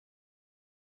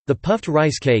The puffed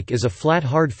rice cake is a flat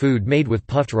hard food made with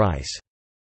puffed rice.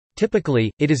 Typically,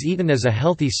 it is eaten as a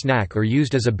healthy snack or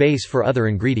used as a base for other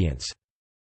ingredients.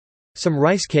 Some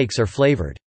rice cakes are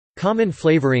flavored. Common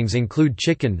flavorings include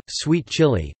chicken, sweet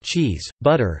chili, cheese,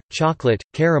 butter, chocolate,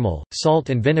 caramel, salt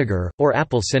and vinegar, or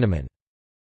apple cinnamon.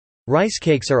 Rice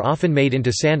cakes are often made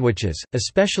into sandwiches,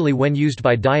 especially when used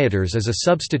by dieters as a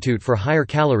substitute for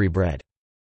higher-calorie bread.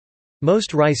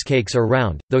 Most rice cakes are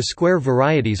round, though square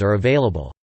varieties are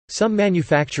available. Some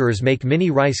manufacturers make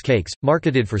mini rice cakes,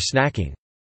 marketed for snacking.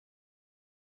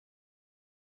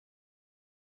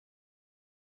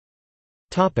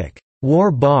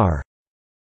 War bar.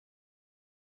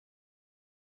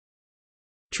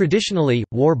 Traditionally,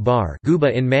 war bar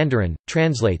guba in Mandarin,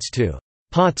 translates to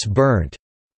pots burnt,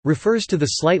 refers to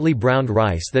the slightly browned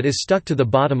rice that is stuck to the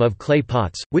bottom of clay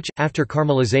pots, which, after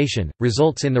caramelization,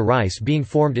 results in the rice being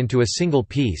formed into a single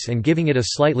piece and giving it a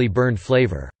slightly burned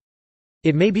flavor.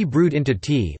 It may be brewed into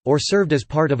tea, or served as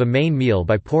part of a main meal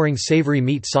by pouring savory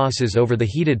meat sauces over the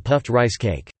heated puffed rice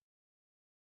cake.